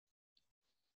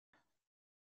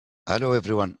Hello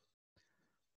everyone.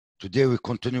 Today we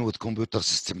continue with computer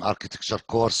system architecture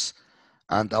course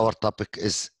and our topic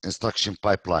is instruction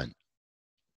pipeline.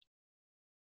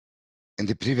 In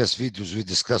the previous videos we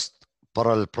discussed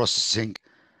parallel processing,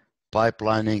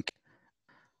 pipelining,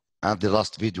 and the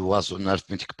last video was on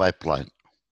arithmetic pipeline.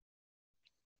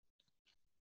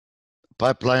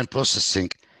 Pipeline processing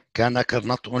can occur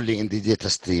not only in the data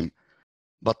stream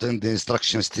but in the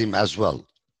instruction stream as well.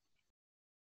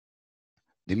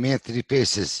 The main three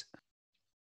phases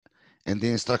in the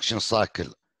instruction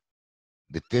cycle: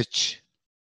 the fetch,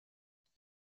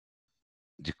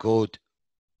 decode,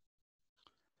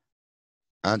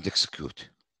 and execute.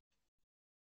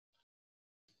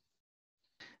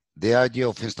 The idea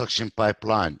of instruction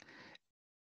pipeline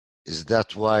is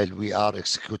that while we are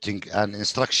executing an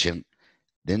instruction,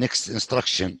 the next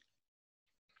instruction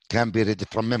can be read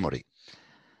from memory.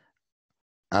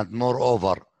 And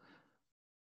moreover,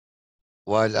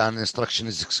 while an instruction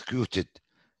is executed,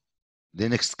 the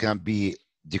next can be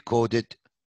decoded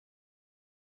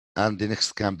and the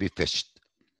next can be fetched.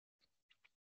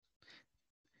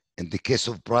 In the case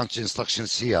of branch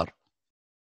instructions here,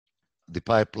 the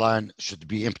pipeline should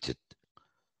be emptied.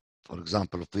 For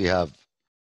example, if we have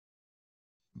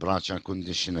branch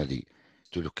unconditionally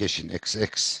to location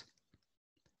XX,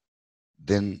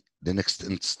 then the next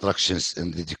instructions in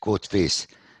the decode phase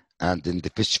and in the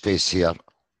fetch phase here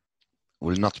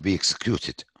will not be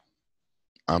executed.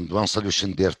 And one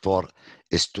solution, therefore,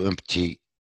 is to empty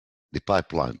the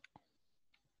pipeline.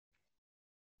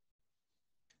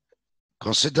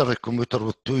 Consider a computer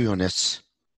with two units: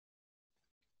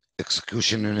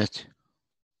 execution unit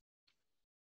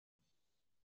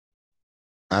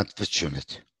and fetch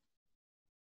unit.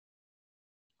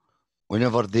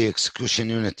 Whenever the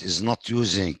execution unit is not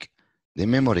using the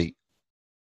memory,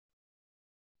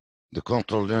 the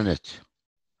control unit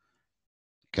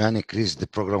can increase the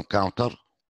program counter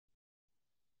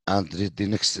and read the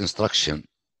next instruction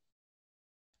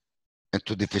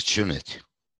into the fetch unit.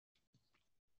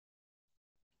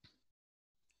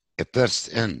 A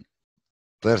first in,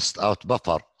 first out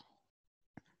buffer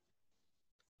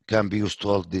can be used to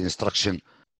hold the instruction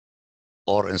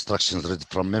or instructions read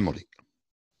from memory.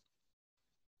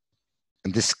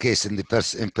 In this case, in the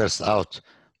first in, first out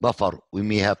buffer, we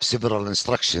may have several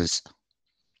instructions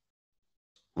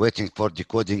waiting for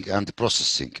decoding and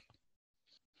processing.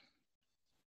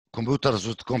 Computers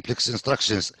with complex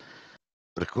instructions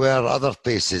require other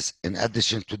phases in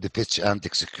addition to the fetch and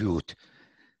execute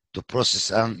to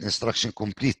process an instruction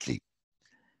completely.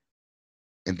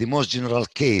 In the most general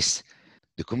case,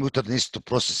 the computer needs to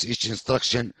process each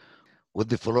instruction with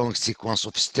the following sequence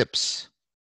of steps: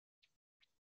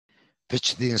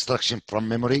 fetch the instruction from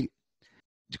memory,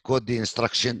 decode the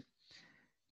instruction,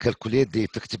 calculate the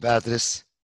effective address,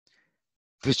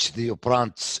 fetch the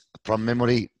operands from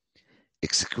memory,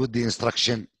 execute the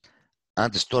instruction,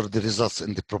 and store the results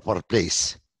in the proper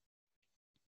place.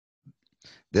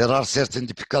 There are certain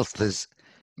difficulties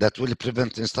that will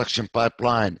prevent instruction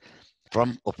pipeline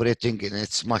from operating in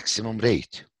its maximum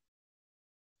rate.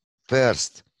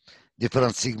 First,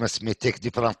 different segments may take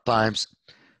different times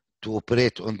to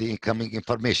operate on the incoming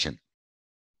information.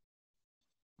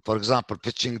 For example,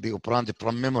 fetching the operand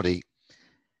from memory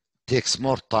takes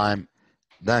more time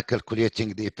than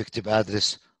calculating the effective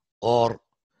address or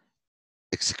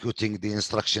executing the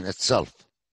instruction itself,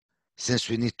 since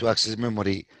we need to access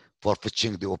memory for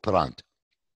fetching the operand.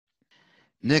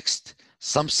 Next,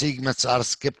 some segments are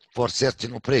skipped for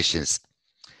certain operations.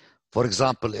 For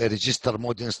example, a register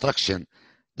mode instruction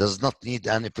does not need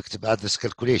an effective address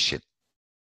calculation.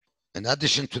 In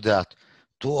addition to that,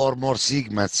 two or more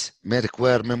segments may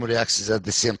require memory access at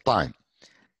the same time,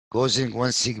 causing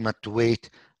one segment to wait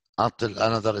until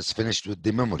another is finished with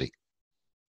the memory.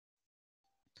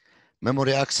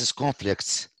 Memory access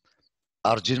conflicts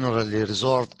are generally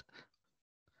resolved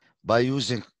by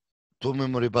using two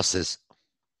memory buses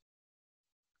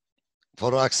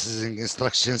for accessing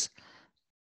instructions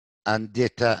and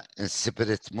data in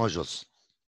separate modules.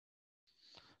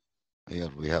 Here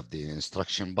we have the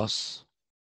instruction bus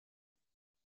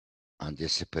and a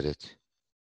separate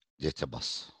data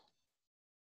bus.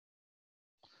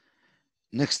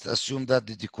 Next, assume that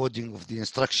the decoding of the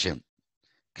instruction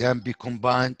can be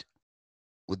combined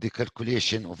with the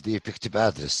calculation of the effective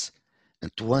address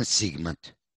into one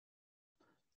segment,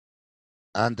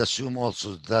 and assume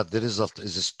also that the result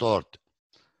is stored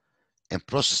in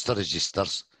processor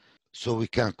registers, so we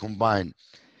can combine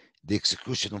the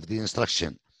execution of the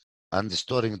instruction and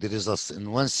storing the results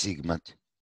in one segment.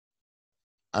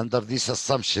 Under these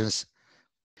assumptions,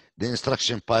 the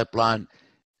instruction pipeline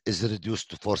is reduced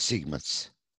to 4 segments.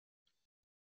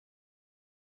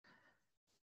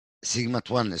 Segment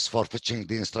 1 is for fetching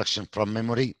the instruction from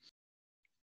memory.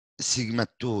 Segment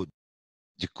 2,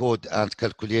 decode and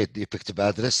calculate the effective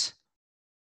address.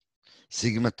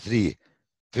 Segment 3,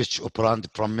 fetch operand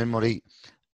from memory.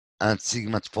 And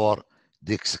segment 4,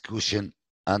 the execution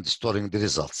and storing the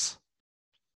results.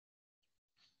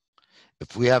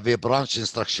 If we have a branch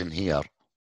instruction here,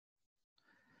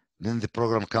 then the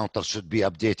program counter should be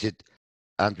updated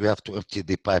and we have to empty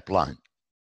the pipeline.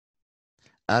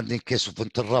 And in case of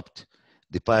interrupt,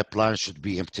 the pipeline should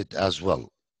be emptied as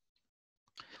well.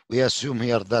 We assume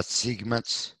here that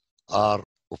segments are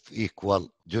of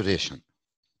equal duration.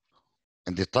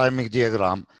 In the timing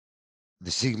diagram,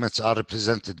 the segments are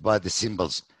represented by the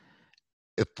symbols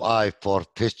FI for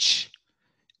fetch,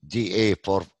 DA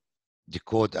for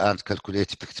decode and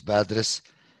calculate effective address,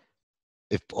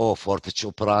 FO for fetch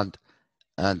operand,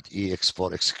 and EX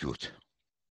for execute.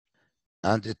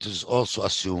 And it is also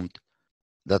assumed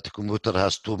that the computer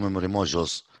has two memory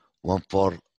modules, one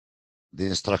for the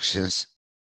instructions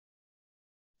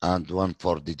and one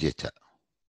for the data.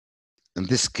 In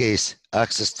this case,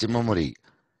 access to memory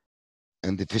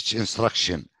in the fetch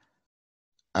instruction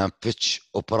and fetch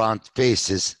operand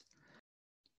phases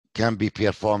can be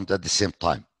performed at the same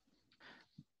time.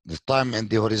 The time in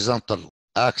the horizontal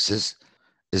axis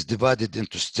is divided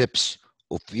into steps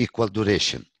of equal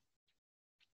duration.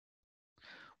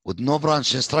 With no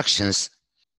branch instructions,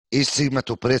 each segment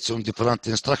operates on different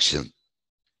instructions.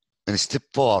 In step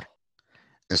 4,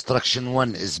 instruction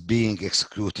 1 is being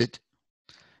executed.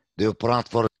 The operand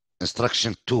for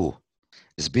instruction 2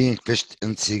 is being fetched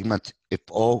in segment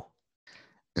FO.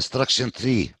 Instruction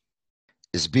 3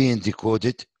 is being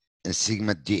decoded in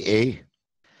segment DA.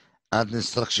 And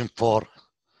instruction 4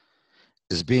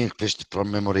 is being fetched from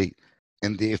memory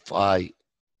in the FI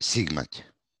segment.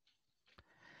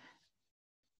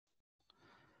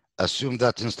 Assume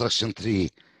that instruction 3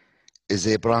 is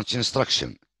a branch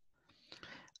instruction.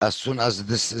 As soon as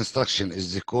this instruction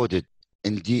is decoded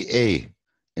in DA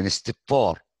in step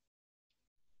 4,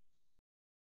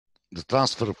 the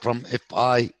transfer from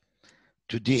FI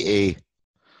to DA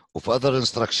of other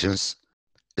instructions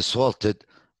is halted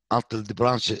until the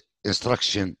branch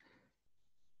instruction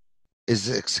is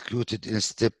executed in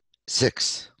step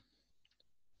 6.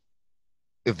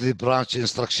 If the branch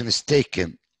instruction is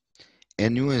taken, a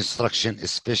new instruction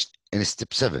is fetched in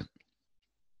step 7.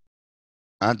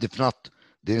 And if not,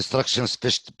 the instructions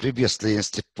fetched previously in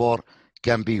step 4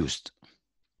 can be used.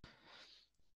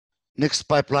 Next,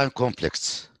 pipeline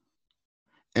conflicts.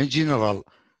 In general,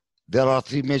 there are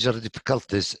 3 major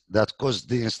difficulties that cause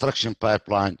the instruction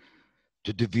pipeline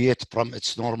to deviate from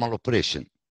its normal operation.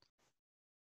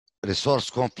 Resource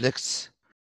conflicts,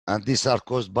 and these are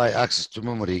caused by access to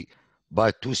memory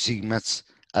by 2 segments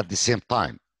at the same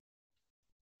time.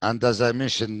 And as I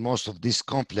mentioned, most of these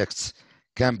conflicts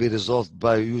can be resolved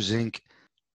by using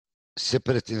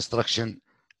separate instruction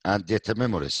and data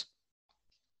memories.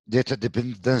 Data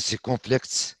dependency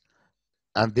conflicts,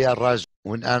 and they arise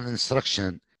when an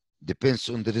instruction depends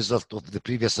on the result of the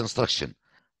previous instruction,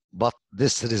 but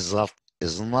this result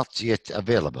is not yet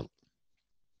available.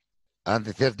 And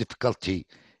the third difficulty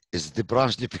is the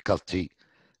branch difficulty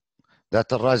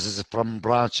that arises from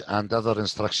branch and other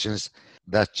instructions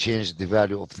that change the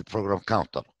value of the program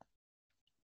counter.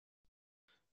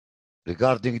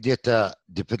 Regarding data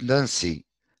dependency,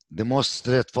 the most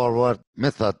straightforward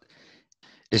method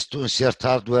is to insert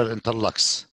hardware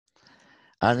interlocks.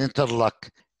 An interlock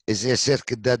is a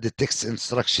circuit that detects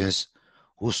instructions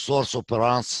whose source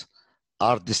operands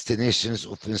are destinations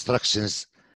of instructions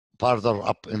further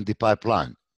up in the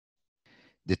pipeline.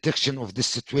 Detection of this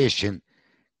situation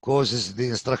causes the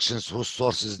instructions whose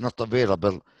source is not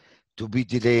available to be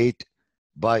delayed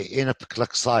by enough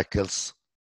clock cycles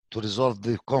to resolve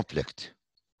the conflict.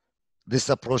 This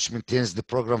approach maintains the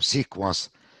program sequence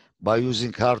by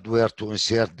using hardware to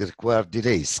insert the required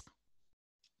delays.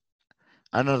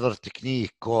 Another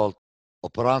technique called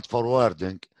operand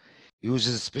forwarding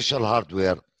uses special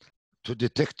hardware to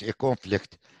detect a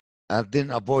conflict and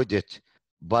then avoid it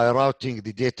by routing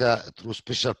the data through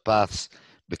special paths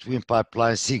between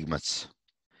pipeline segments.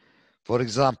 For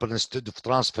example, instead of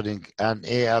transferring an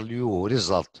ALU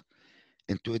result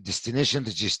into a destination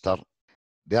register,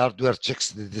 the hardware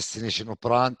checks the destination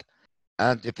operand,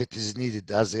 and if it is needed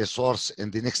as a source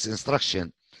in the next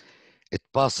instruction, it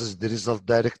passes the result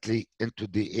directly into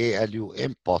the ALU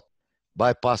input,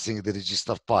 bypassing the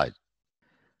register file.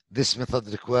 This method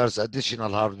requires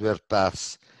additional hardware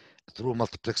paths through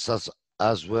multiplexers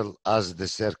as well as the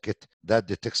circuit that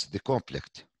detects the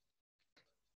conflict.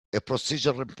 A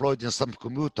procedure employed in some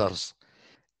computers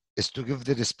is to give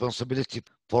the responsibility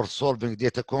for solving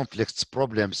data conflicts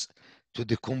problems to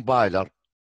the compiler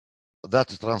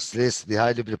that translates the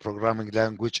high-level programming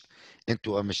language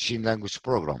into a machine language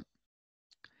program.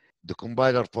 The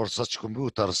compiler for such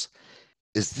computers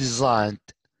is designed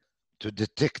to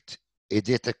detect a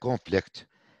data conflict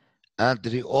and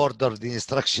reorder the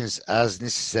instructions as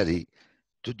necessary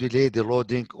to delay the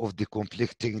loading of the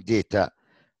conflicting data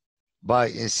by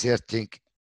inserting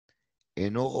a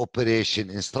no operation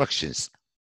instructions.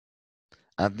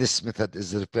 And this method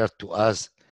is referred to as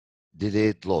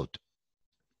delayed load.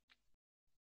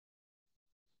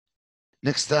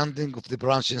 Next, handling of the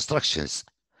branch instructions.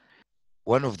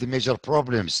 One of the major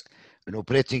problems in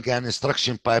operating an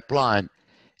instruction pipeline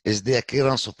is the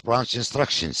occurrence of branch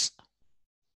instructions.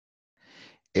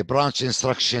 A branch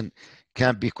instruction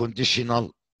can be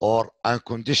conditional or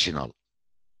unconditional.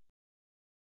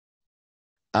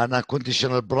 An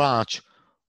unconditional branch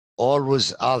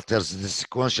always alters the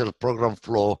sequential program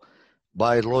flow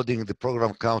by loading the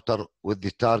program counter with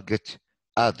the target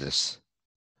address.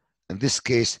 In this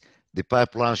case, the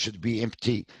pipeline should be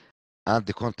empty and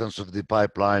the contents of the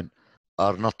pipeline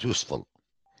are not useful.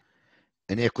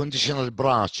 In a conditional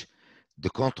branch, the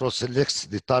control selects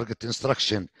the target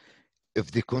instruction if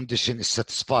the condition is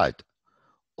satisfied,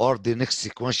 or the next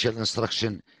sequential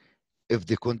instruction if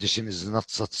the condition is not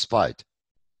satisfied.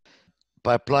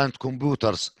 Pipeline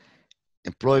computers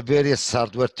employ various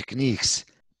hardware techniques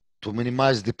to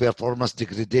minimize the performance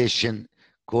degradation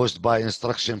caused by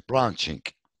instruction branching.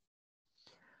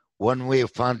 One way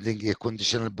of handling a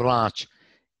conditional branch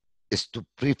is to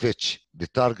prefetch the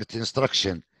target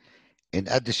instruction in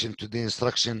addition to the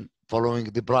instruction following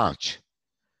the branch.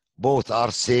 Both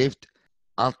are saved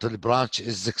until the branch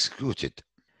is executed.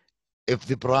 If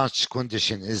the branch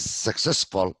condition is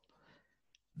successful,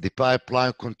 the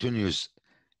pipeline continues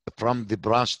from the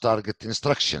branch target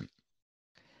instruction.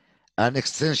 An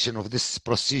extension of this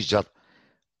procedure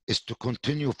is to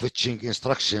continue fetching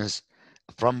instructions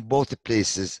from both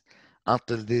places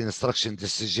until the instruction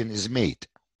decision is made.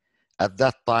 At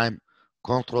that time,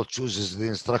 control chooses the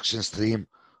instruction stream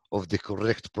of the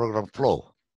correct program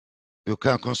flow. You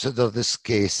can consider this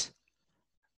case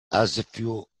as if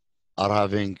you are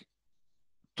having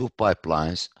two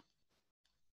pipelines,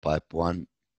 pipe 1,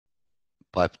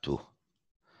 pipe 2.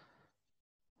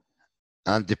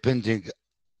 And depending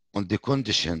on the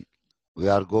condition, we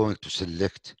are going to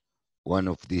select one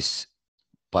of these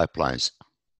pipelines.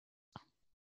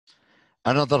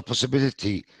 Another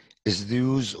possibility is the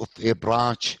use of a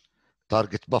branch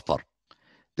target buffer.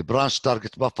 The branch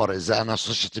target buffer is an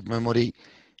associative memory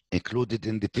included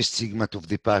in the first segment of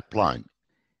the pipeline.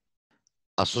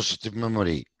 Associative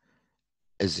memory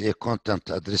is a content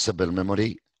addressable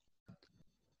memory,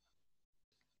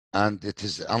 and it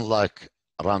is unlike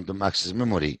random access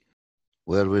memory,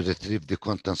 where we retrieve the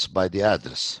contents by the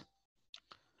address.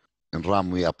 In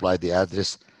RAM, we apply the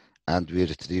address and we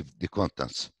retrieve the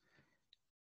contents.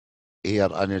 Here,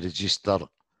 any register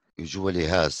usually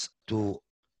has two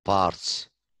parts,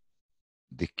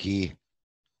 the key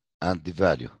and the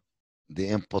value. The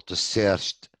input is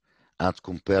searched and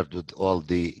compared with all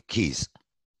the keys.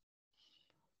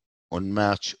 On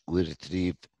match, we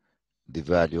retrieve the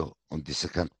value on the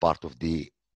second part of the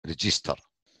register.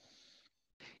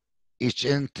 Each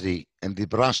entry in the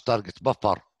branch target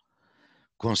buffer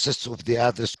consists of the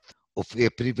address of a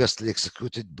previously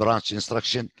executed branch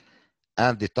instruction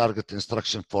and the target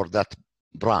instruction for that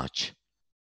branch.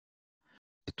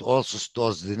 It also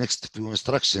stores the next few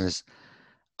instructions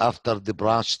after the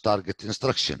branch target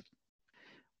instruction.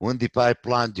 When the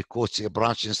pipeline decodes a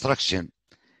branch instruction,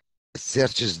 it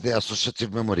searches the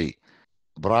associative memory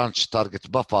branch target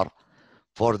buffer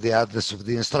for the address of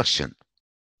the instruction.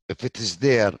 If it is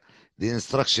there, the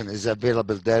instruction is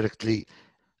available directly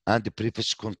and the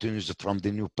prefetch continues from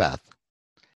the new path.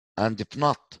 And if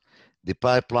not, the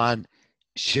pipeline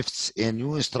shifts a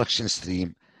new instruction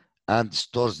stream and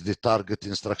stores the target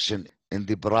instruction in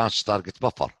the branch target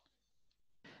buffer.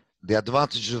 The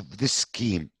advantage of this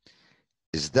scheme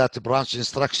is that branch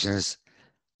instructions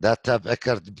that have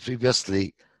occurred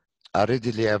previously are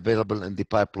readily available in the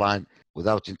pipeline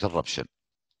without interruption.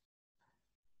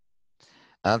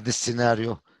 And this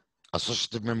scenario,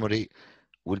 associative memory,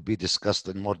 will be discussed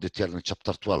in more detail in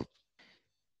chapter 12.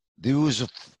 The use of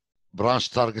branch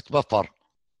target buffer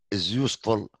is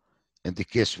useful in the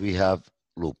case we have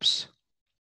loops.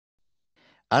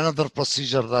 Another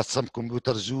procedure that some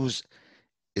computers use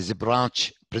is a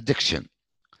branch prediction.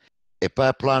 A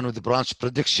pipeline with branch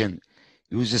prediction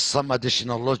uses some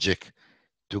additional logic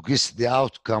to guess the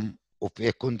outcome of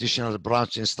a conditional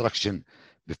branch instruction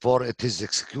before it is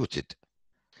executed.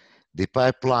 The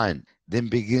pipeline then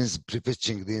begins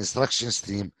prefetching the instruction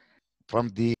stream from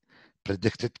the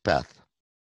predicted path.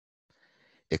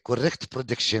 A correct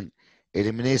prediction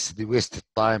eliminates the wasted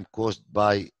time caused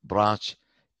by branch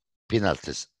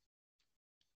penalties.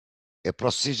 A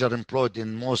procedure employed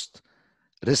in most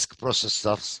RISC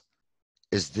processors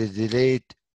is the delayed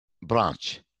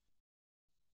branch.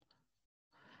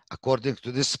 According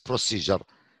to this procedure,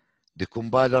 the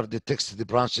compiler detects the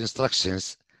branch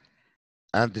instructions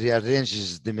and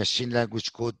rearranges the machine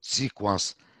language code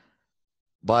sequence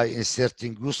by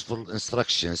inserting useful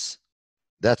instructions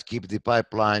that keep the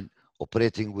pipeline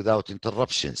operating without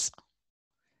interruptions.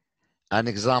 An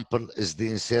example is the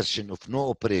insertion of no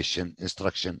operation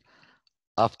instruction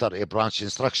after a branch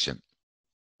instruction.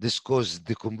 This causes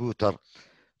the computer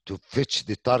to fetch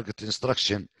the target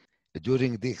instruction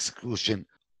during the execution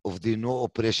of the no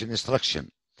operation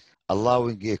instruction,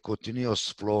 allowing a continuous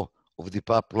flow of the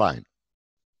pipeline.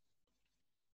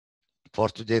 For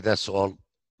today, that's all.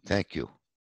 Thank you.